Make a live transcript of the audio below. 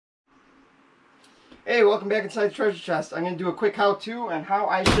Hey, welcome back inside the treasure chest. I'm going to do a quick how-to on how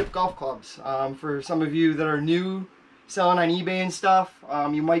I ship golf clubs. For some of you that are new selling on eBay and stuff,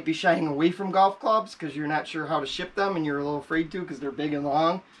 you might be shying away from golf clubs because you're not sure how to ship them and you're a little afraid to because they're big and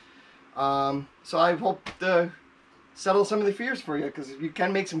long. So I hope to settle some of the fears for you because you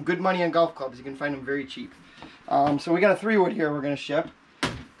can make some good money on golf clubs. You can find them very cheap. So we got a 3-wood here we're going to ship.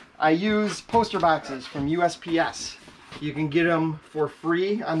 I use poster boxes from USPS. You can get them for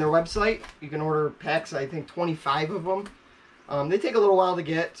free on their website. You can order packs, I think 25 of them. They take a little while to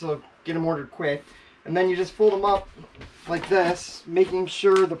get, so get them ordered quick. And then you just fold them up like this, making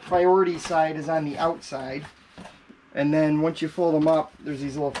sure the priority side is on the outside. And then once you fold them up, there's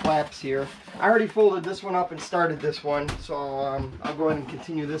these little flaps here. I already folded this one up and started this one, so I'll go ahead and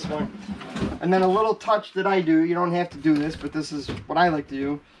continue this one. And then a little touch that I do, you don't have to do this, but this is what I like to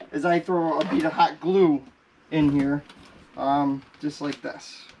do, is I throw a bead of hot glue in here. Just like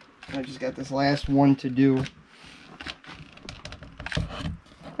this. I just got this last one to do,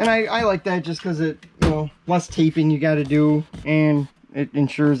 and I like that just because it, less taping you got to do, and it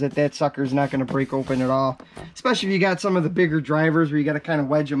ensures that that sucker's not going to break open at all, especially if you got some of the bigger drivers where you got to kind of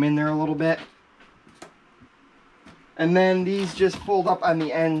wedge them in there a little bit. And then these just fold up on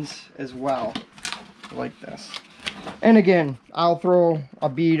the ends as well, like this. And again, I'll throw a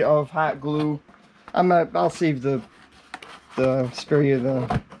bead of hot glue. I'll save the spare you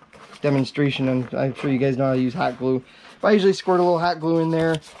the demonstration, and I'm sure you guys know how to use hot glue. But I usually squirt a little hot glue in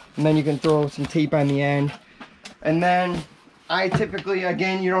there, and then you can throw some tape on the end. And then I typically,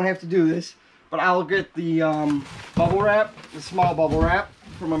 again, you don't have to do this, but I'll get the bubble wrap, the small bubble wrap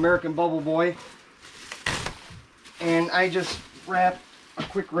from American Bubble Boy, and I just wrap a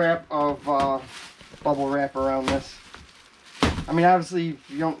quick wrap of bubble wrap around this. I mean, obviously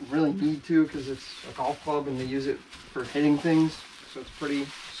you don't really need to because it's a golf club and they use it for hitting things, so it's pretty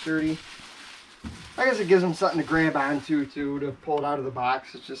sturdy. I guess it gives them something to grab onto to pull it out of the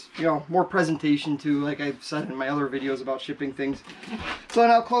box. It's just, more presentation too, like I've said in my other videos about shipping things. So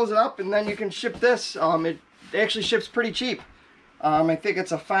then I'll close it up and then you can ship this. It actually ships pretty cheap. I think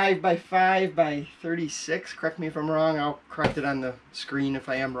it's a 5x5 by 36. Correct me if I'm wrong. I'll correct it on the screen if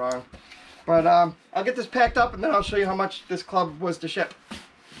I am wrong. But I'll get this packed up and then I'll show you how much this club was to ship.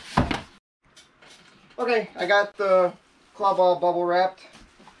 Okay, I got the club all bubble wrapped,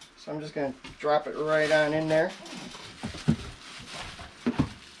 so I'm just going to drop it right on in there.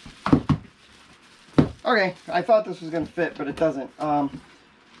 Okay, I thought this was going to fit, but it doesn't,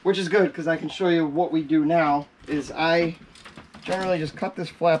 which is good because I can show you what we do now. Is I generally just cut this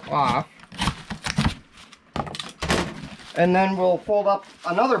flap off, and then we'll fold up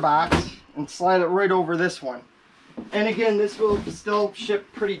another box and slide it right over this one. And again, this will still ship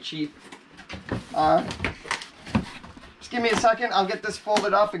pretty cheap. Just give me a second, I'll get this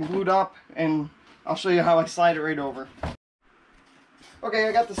folded up and glued up and I'll show you how I slide it right over. Okay,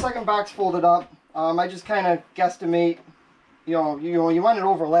 I got the second box folded up. I just kind of guesstimate, you want it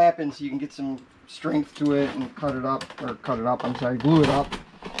overlapping so you can get some strength to it and glue it up,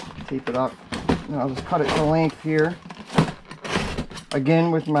 tape it up. And I'll just cut it to length here. Again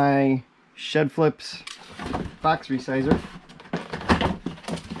with my Shed Flips box resizer.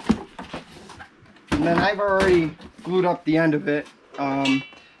 And then I've already glued up the end of it.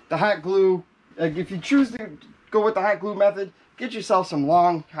 The hot glue, if you choose to go with the hot glue method, get yourself some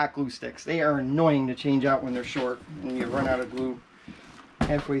long hot glue sticks. They are annoying to change out when they're short and you run out of glue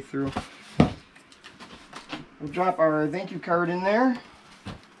halfway through. We'll drop our thank you card in there,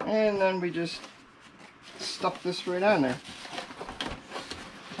 and then we just stuff this right on there.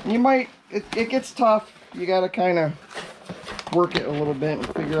 You might, it gets tough. You gotta kind of work it a little bit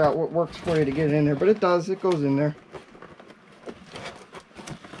and figure out what works for you to get it in there, but it does, it goes in there.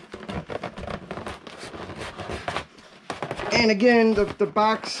 And again, the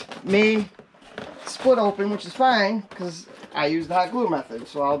box may split open, which is fine because I use the hot glue method.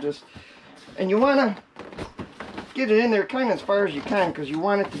 So I'll just, and you want to get it in there kind of as far as you can because you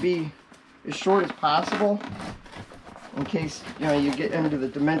want it to be as short as possible in case you get into the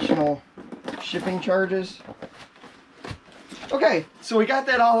dimensional shipping charges. Okay, so we got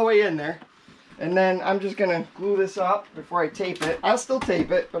that all the way in there, and then I'm just gonna glue this up before I tape it. I'll still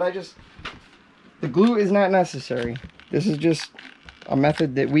tape it, but the glue is not necessary. This is just a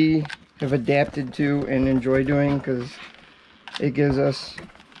method that we have adapted to and enjoy doing because it gives us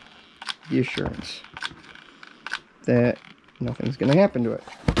the assurance that nothing's gonna happen to it.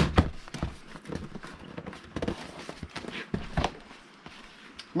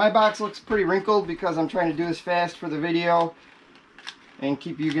 My box looks pretty wrinkled because I'm trying to do this fast for the video and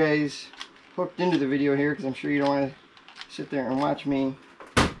keep you guys hooked into the video here because I'm sure you don't want to sit there and watch me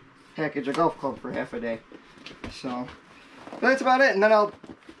package of golf club for half a day. So that's about it. And then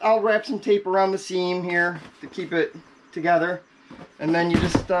I'll wrap some tape around the seam here to keep it together. And then you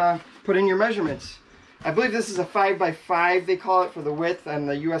just put in your measurements. I believe this is a 5x5 they call it for the width on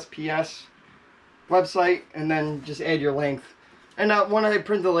the USPS website, and then just add your length. And when I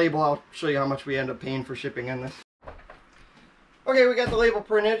print the label, I'll show you how much we end up paying for shipping in this. Okay, we got the label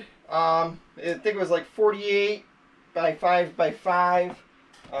printed. I think it was like 48 by 5x5,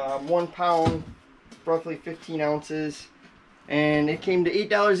 1 pound, roughly 15 ounces, and it came to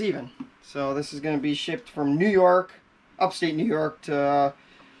 $8 even. So this is going to be shipped from New York, upstate New York, to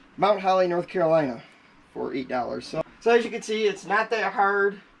Mount Holly, North Carolina for $8. So as you can see, it's not that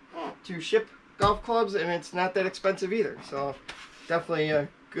hard to ship golf clubs, and it's not that expensive either. So definitely a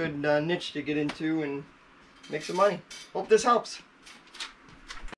good niche to get into and make some money. Hope this helps.